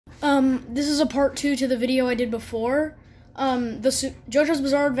This is a part 2 to the video I did before. Jojo's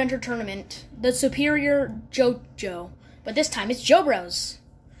Bizarre Adventure Tournament. The superior Jojo. But this time it's Jobros.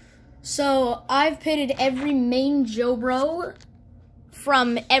 So, I've pitted every main Jobro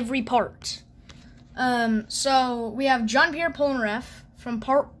from every part. So, we have Jean-Pierre Polnareff from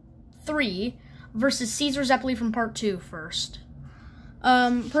part 3 versus Caesar Zeppeli from part 2 first.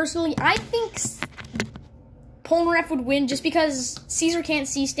 Personally, I think Polnareff would win just because Caesar can't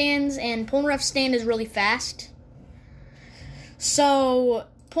see stands and Polnareff's stand is really fast. So,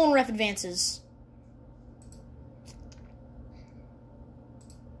 Polnareff advances.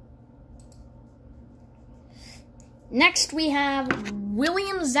 Next, we have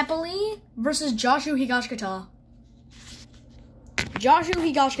William Zeppeli versus Jojo Higashikata. Jojo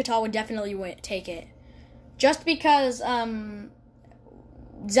Higashikata would definitely take it. Just because,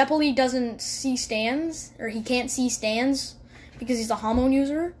 Zeppeli doesn't see stands, or he can't see stands, because he's a hormone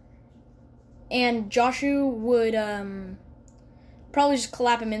user. And Jojo would, probably just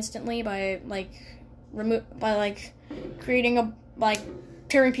clap him instantly by, creating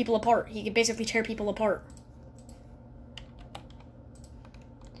tearing people apart. He could basically tear people apart.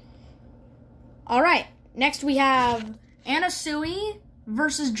 Alright, next we have Anasui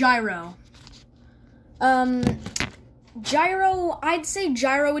versus Gyro. Gyro, I'd say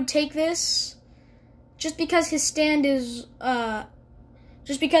Gyro would take this, just because his stand is,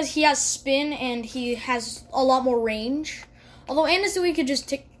 just because he has spin and he has a lot more range. Although Anasui could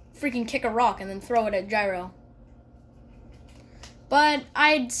just freaking kick a rock and then throw it at Gyro. But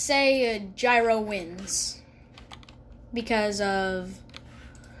I'd say Gyro wins, because of,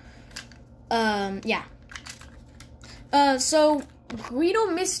 yeah. So, Guido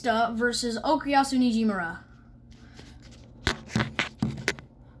Mista versus Okuyasu Nijimura.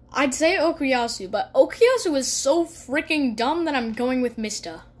 I'd say Okuyasu, but Okuyasu is so freaking dumb that I'm going with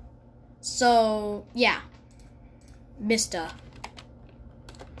Mista. So, yeah. Mista.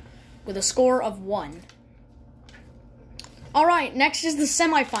 With a score of 1. Alright, next is the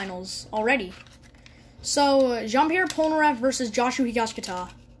semifinals already. So, Jean-Pierre Polnareff versus Jojo Higashikata.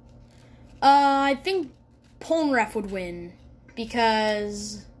 I think Polnareff would win,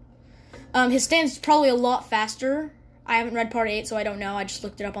 because his stand's probably a lot faster. I haven't read part 8, so I don't know. I just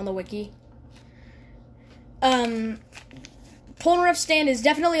looked it up on the wiki. Polnareff's stand is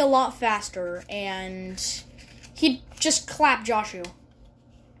definitely a lot faster, and he'd just clap Jojo.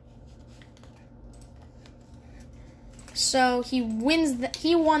 So he wins.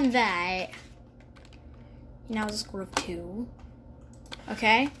 He won that. He now has a score of 2.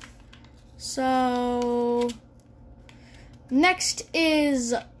 Okay. So next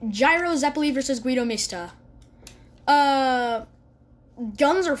is Gyro Zeppeli versus Guido Mista.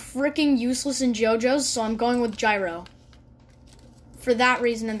 Guns are freaking useless in JoJo's, so I'm going with Gyro. For that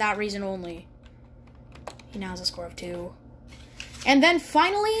reason and that reason only. He now has a score of 2. And then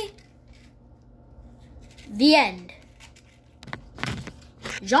finally, the end.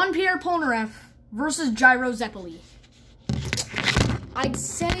 Jean-Pierre Polnareff versus Gyro Zeppeli. I'd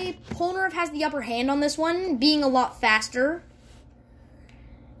say Polnareff has the upper hand on this one, being a lot faster.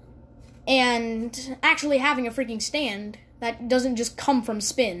 And actually having a freaking stand that doesn't just come from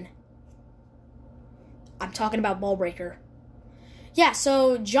spin. I'm talking about ball breaker. Yeah,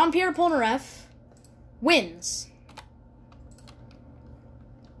 so Jean-Pierre Polnareff wins.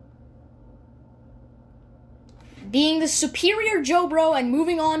 Being the superior Jobro and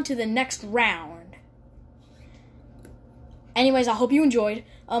moving on to the next round. Anyways, I hope you enjoyed.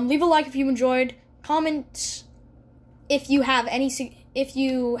 Leave a like if you enjoyed. Comment if you have any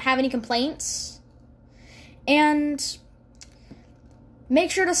complaints. And make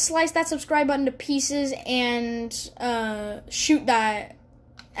sure to slice that subscribe button to pieces and shoot that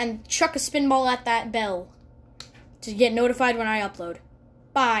and chuck a spin ball at that bell to get notified when I upload.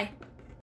 Bye.